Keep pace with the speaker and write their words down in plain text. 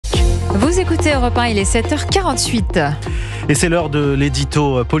Vous écoutez Europe 1, il est 7h48. Et c'est l'heure de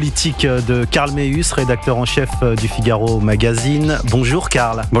l'édito politique de Meeus, rédacteur en chef du Figaro Magazine. Bonjour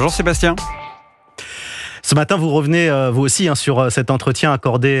Karl. Bonjour Sébastien. Ce matin, vous revenez vous aussi sur cet entretien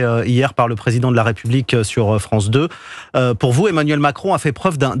accordé hier par le président de la République sur France 2. Pour vous, Emmanuel Macron a fait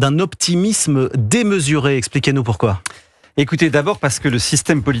preuve d'un optimisme démesuré. Expliquez-nous pourquoi. Écoutez, d'abord parce que le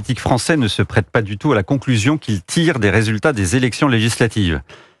système politique français ne se prête pas du tout à la conclusion qu'il tire des résultats des élections législatives.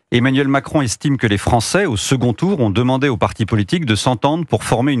 Emmanuel Macron estime que les Français, au second tour, ont demandé aux partis politiques de s'entendre pour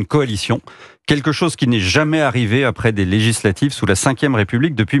former une coalition, quelque chose qui n'est jamais arrivé après des législatives sous la Ve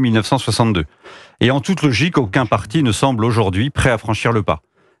République depuis 1962. Et en toute logique, aucun parti ne semble aujourd'hui prêt à franchir le pas.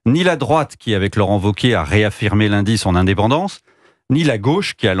 Ni la droite, qui avec Laurent Wauquiez a réaffirmé lundi son indépendance, ni la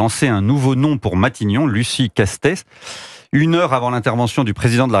gauche, qui a lancé un nouveau nom pour Matignon, Lucie Castès, 1 heure avant l'intervention du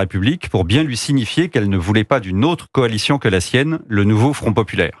président de la République, pour bien lui signifier qu'elle ne voulait pas d'une autre coalition que la sienne, le nouveau Front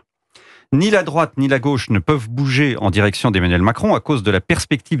populaire. Ni la droite ni la gauche ne peuvent bouger en direction d'Emmanuel Macron à cause de la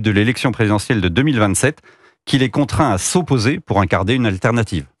perspective de l'élection présidentielle de 2027, qui les contraint à s'opposer pour incarner une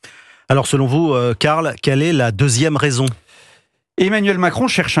alternative. Alors selon vous, Karl, quelle est la deuxième raison ? Emmanuel Macron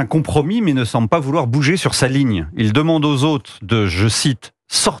cherche un compromis mais ne semble pas vouloir bouger sur sa ligne. Il demande aux autres de, je cite, «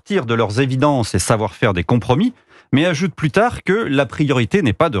 sortir de leurs évidences et savoir faire des compromis », mais ajoute plus tard que la priorité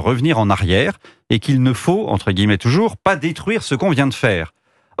n'est pas de revenir en arrière et qu'il ne faut, entre guillemets toujours, pas détruire ce qu'on vient de faire.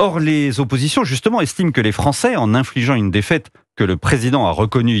 Or, les oppositions, justement, estiment que les Français, en infligeant une défaite que le président a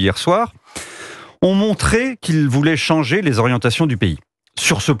reconnue hier soir, ont montré qu'ils voulaient changer les orientations du pays.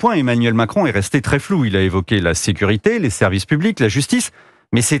 Sur ce point, Emmanuel Macron est resté très flou. Il a évoqué la sécurité, les services publics, la justice,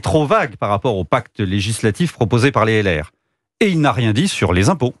 mais c'est trop vague par rapport au pacte législatif proposé par les LR. Et il n'a rien dit sur les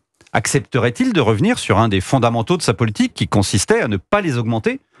impôts. Accepterait-il de revenir sur un des fondamentaux de sa politique qui consistait à ne pas les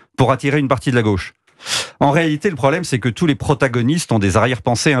augmenter pour attirer une partie de la gauche ? En réalité, le problème, c'est que tous les protagonistes ont des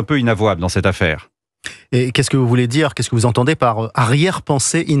arrière-pensées un peu inavouables dans cette affaire. Et qu'est-ce que vous voulez dire ? Qu'est-ce que vous entendez par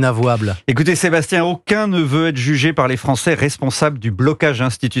arrière-pensée inavouable ? Écoutez Sébastien, aucun ne veut être jugé par les Français responsables du blocage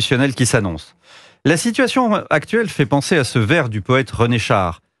institutionnel qui s'annonce. La situation actuelle fait penser à ce vers du poète René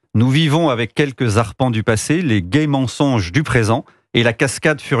Char. Nous vivons avec quelques arpents du passé, les gais mensonges du présent et la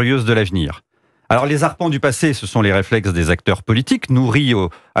cascade furieuse de l'avenir. Alors les arpents du passé, ce sont les réflexes des acteurs politiques, nourris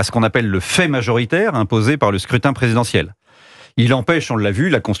à ce qu'on appelle le fait majoritaire imposé par le scrutin présidentiel. Il empêche, on l'a vu,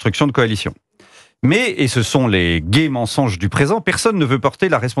 la construction de coalitions. Mais, et ce sont les gais mensonges du présent, personne ne veut porter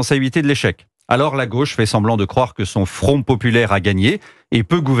la responsabilité de l'échec. Alors la gauche fait semblant de croire que son front populaire a gagné et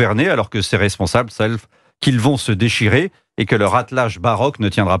peut gouverner alors que ses responsables savent qu'ils vont se déchirer et que leur attelage baroque ne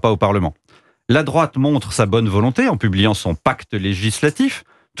tiendra pas au Parlement. La droite montre sa bonne volonté en publiant son pacte législatif,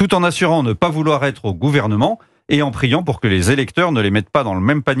 tout en assurant ne pas vouloir être au gouvernement et en priant pour que les électeurs ne les mettent pas dans le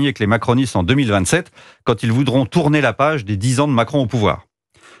même panier que les macronistes en 2027, quand ils voudront tourner la page des 10 ans de Macron au pouvoir.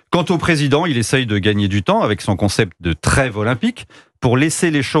 Quant au président, il essaye de gagner du temps avec son concept de trêve olympique pour laisser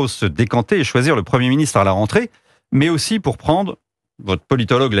les choses se décanter et choisir le Premier ministre à la rentrée, mais aussi pour prendre, votre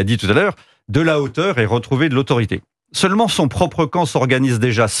politologue l'a dit tout à l'heure, de la hauteur et retrouver de l'autorité. Seulement son propre camp s'organise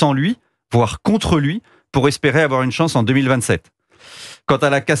déjà sans lui, voire contre lui, pour espérer avoir une chance en 2027. Quant à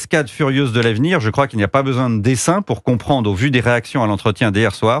la cascade furieuse de l'avenir, je crois qu'il n'y a pas besoin de dessin pour comprendre, au vu des réactions à l'entretien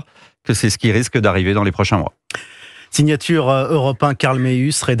d'hier soir, que c'est ce qui risque d'arriver dans les prochains mois. Signature Europe 1,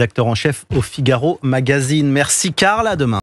 Meeus, rédacteur en chef au Figaro Magazine. Merci Karl, à demain.